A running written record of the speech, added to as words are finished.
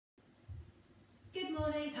Good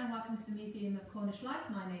morning and welcome to the Museum of Cornish Life.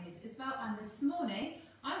 My name is Isabel and this morning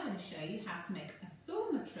I'm going to show you how to make a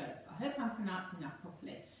thaumatrope. I hope I'm pronouncing that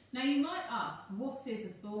properly. Now you might ask, what is a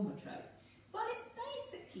thaumatrope? Well, it's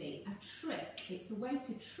basically a trick. It's a way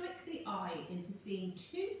to trick the eye into seeing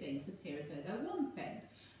two things appear as though they're one thing.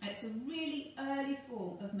 And it's a really early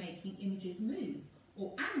form of making images move,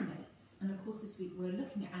 or animate. And of course this week we're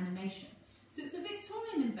looking at animation. So it's a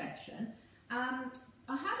Victorian invention.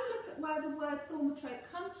 I had a look at where the word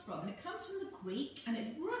thaumatrope comes from, and it comes from the Greek, and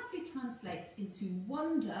it roughly translates into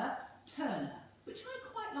wonder turner, which I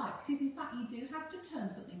quite like because in fact you do have to turn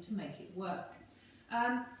something to make it work.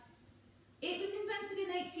 It was invented in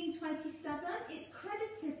 1827. It's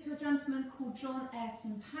credited to a gentleman called John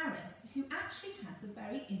Ayrton Paris, who actually has a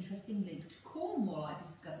very interesting link to Cornwall, I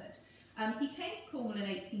discovered. He came to Cornwall in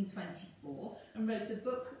 1824 and wrote a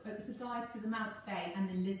book. It was a guide to the Mounts Bay and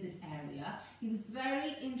the Lizard area. He was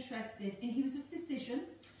very interested in, he was a physician,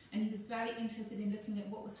 and he was very interested in looking at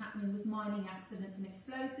what was happening with mining accidents and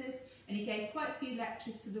explosives, and he gave quite a few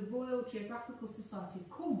lectures to the Royal Geographical Society of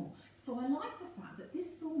Cornwall. So I like the fact that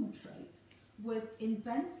this thaumatrope was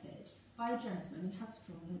invented by a gentleman who had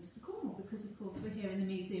strong links to Cornwall, because of course we're here in the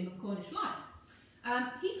Museum of Cornish Life.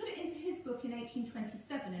 He put it into his book in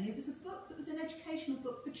 1827, and it was a book that was an educational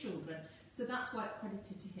book for children, so that's why it's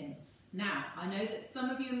credited to him. Now, I know that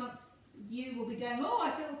some of you amongst you will be going, oh,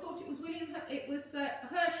 I thought it was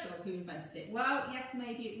Herschel who invented it. Well, yes,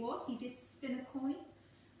 maybe it was. He did spin a coin,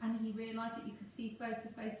 and he realised that you could see both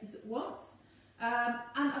the faces at once. And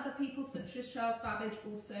other people, such as Charles Babbage,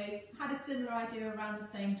 also had a similar idea around the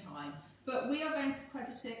same time. But we are going to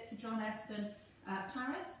credit it to John Ayrton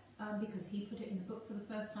Paris, because he put it in the book for the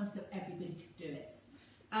first time so everybody could do it.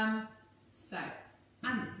 And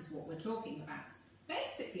this is what we're talking about.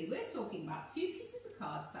 Basically, we're talking about two pieces of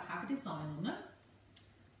cards that have a design on them.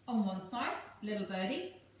 On one side, little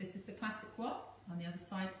birdie, this is the classic one, on the other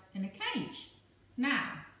side, in a cage.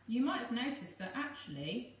 Now, you might have noticed that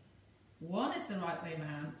actually, one is the right way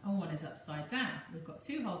round and one is upside down. We've got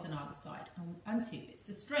two holes in either side and two bits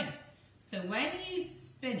of string. So when you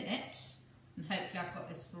spin it, and hopefully I've got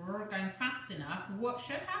this going fast enough, what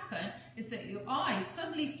should happen is that your eyes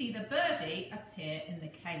suddenly see the birdie appear in the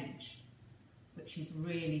cage, which is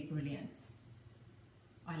really brilliant.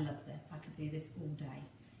 I love this. I could do this all day.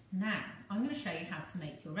 Now, I'm going to show you how to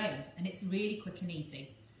make your own, and it's really quick and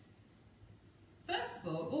easy. First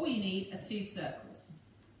of all you need are two circles.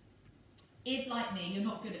 If, like me, you're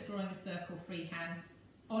not good at drawing a circle freehand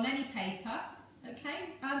on any paper, okay,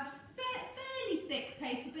 fairly thick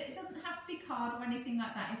paper, but it doesn't have to be card or anything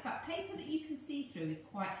like that. In fact, paper that you can see through is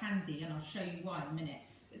quite handy, and I'll show you why in a minute.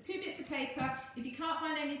 But two bits of paper. If you can't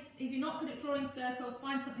find any, if you're not good at drawing circles,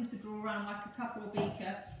 find something to draw around, like a cup or a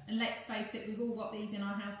beaker. And let's face it, we've all got these in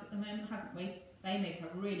our house at the moment, haven't we? They make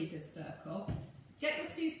a really good circle. Get your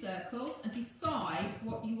two circles and decide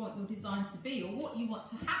what you want your design to be, or what you want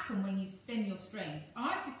to happen when you spin your strings.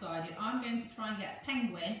 I've decided I'm going to try and get a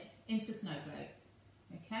penguin into a snow globe.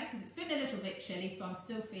 Okay, because it's been a little bit chilly, so I'm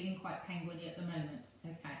still feeling quite penguin-y at the moment.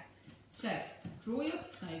 Okay, so draw your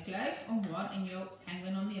snow globe on one and your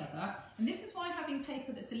penguin on the other. And this is why having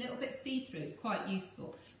paper that's a little bit see-through is quite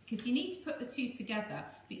useful, because you need to put the two together,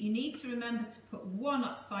 but you need to remember to put one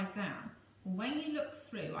upside down. And when you look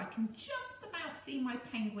through, I can just about see my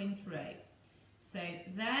penguin through. So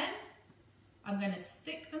then I'm going to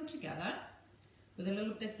stick them together with a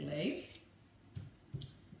little bit of glue,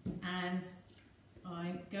 and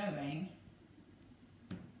I'm going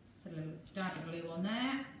to put a little dab of glue on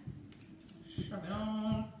there, shove it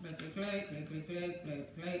on, glue, glue, glue, glue, glue, glue, glue,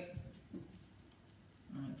 glue.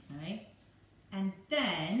 Okay, and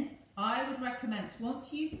then I would recommend,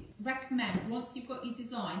 once you've got your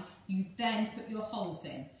design, you then put your holes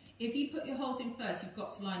in. If you put your holes in first, you've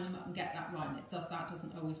got to line them up and get that right, and that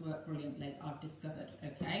doesn't always work brilliantly, I've discovered,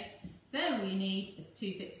 okay? Then all you need is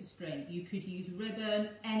two bits of string. You could use ribbon,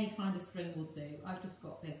 any kind of string will do. I've just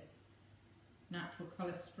got this natural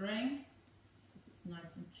colour string, because it's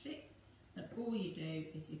nice and cheap, and all you do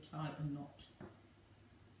is you tie a knot.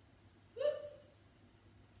 Whoops!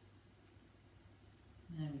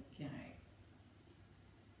 There we go.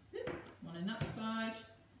 Whoop. One in that side,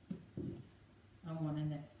 and one in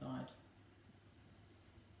this side.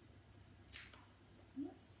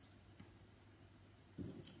 Oops.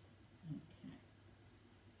 Okay.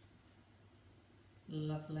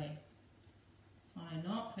 Lovely. Tie a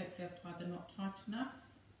knot. Hopefully I've tied the knot tight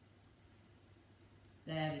enough.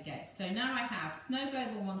 There we go. So now I have snow globe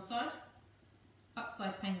on one side,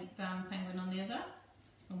 upside down penguin on the other,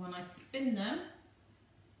 and when I spin them,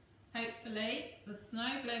 hopefully the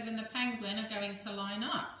snow globe and the penguin are going to line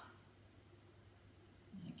up.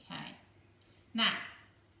 Now,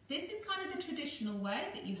 this is kind of the traditional way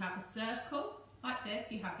that you have a circle like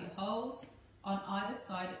this. You have your holes on either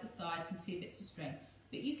side at the sides and 2 bits of string.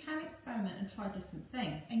 But you can experiment and try different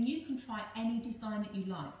things, and you can try any design that you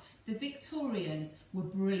like. The Victorians were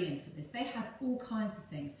brilliant at this. They had all kinds of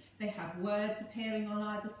things. They had words appearing on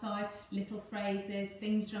either side, little phrases,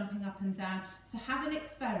 things jumping up and down. So have an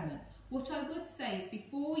experiment. What I would say is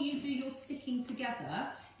before you do your sticking together,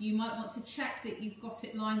 you might want to check that you've got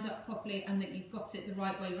it lined up properly and that you've got it the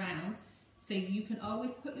right way round. So you can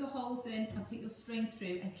always put your holes in and put your string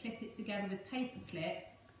through and clip it together with paper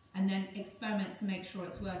clips, and then experiment to make sure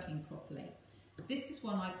it's working properly. This is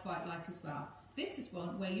one I quite like as well. This is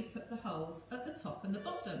one where you put the holes at the top and the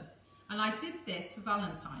bottom. And I did this for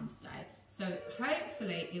Valentine's Day. So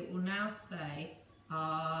hopefully it will now say,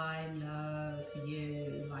 I love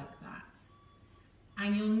you, like that.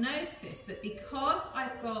 And you'll notice that because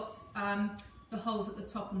I've got the holes at the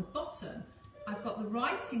top and the bottom, I've got the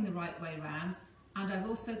writing the right way round, and I've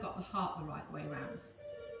also got the heart the right way round.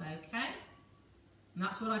 Okay? And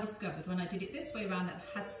that's what I discovered when I did it this way around, that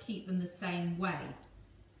I had to keep them the same way.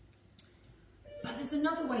 But there's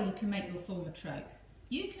another way you can make your Thaumatrope.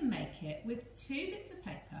 You can make it with 2 bits of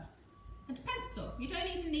paper and a pencil. You don't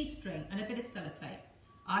even need string, and a bit of sellotape.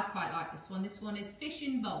 I quite like this one. This one is Fish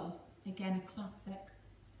in Bowl. Again, a classic.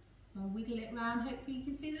 I'll wiggle it round. Hopefully you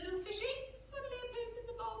can see the little fishy suddenly appears in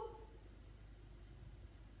the bowl,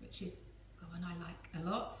 which is the one I like a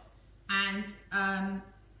lot. And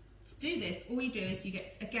to do this, all you do is you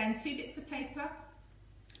get, again, 2 bits of paper,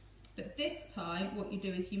 but this time what you do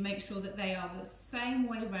is you make sure that they are the same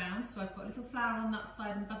way round. So I've got a little flower on that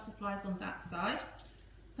side and butterflies on that side.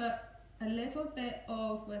 Put a little bit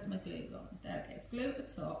of, where's my glue gone? There it is, glue at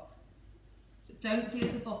the top, but don't glue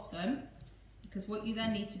the bottom, because what you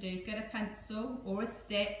then need to do is get a pencil or a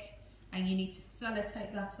stick and you need to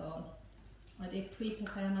sellotape that on. I did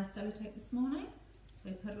pre-prepare my sellotape this morning. So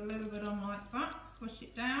put a little bit on like that, push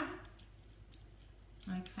it down.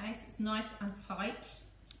 Okay, so it's nice and tight.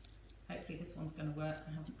 Hopefully this one's going to work. I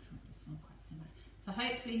haven't tried this one quite so much. So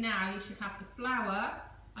hopefully now you should have the flower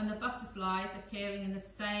and the butterflies appearing in the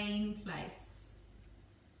same place,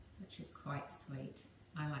 which is quite sweet.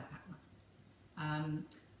 I like that one. And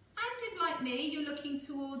if, like me, you're looking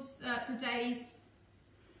towards the days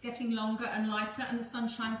getting longer and lighter and the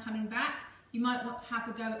sunshine coming back, you might want to have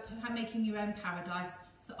a go at making your own paradise.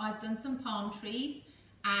 So I've done some palm trees,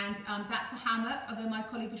 and that's a hammock, although my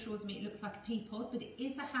colleague assures me it looks like a pea pod, but it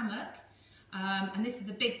is a hammock. And this is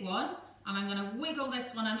a big one, and I'm going to wiggle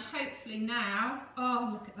this one, and hopefully now, oh,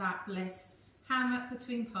 look at that bliss. Hammock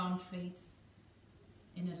between palm trees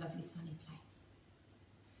in a lovely sunny place.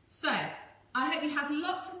 So, I hope you have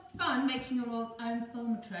lots of fun making your own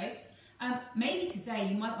Thaumatropes. Maybe today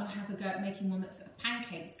you might want to have a go at making one that's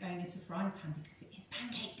pancakes going into a frying pan, because it is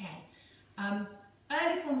pancake day.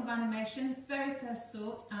 Early form of animation, very first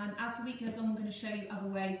sort, and as the week goes on, we're going to show you other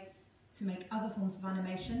ways to make other forms of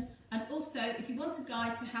animation. And also, if you want a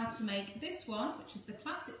guide to how to make this one, which is the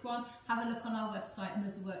classic one, have a look on our website and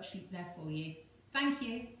there's a worksheet there for you. Thank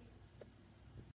you.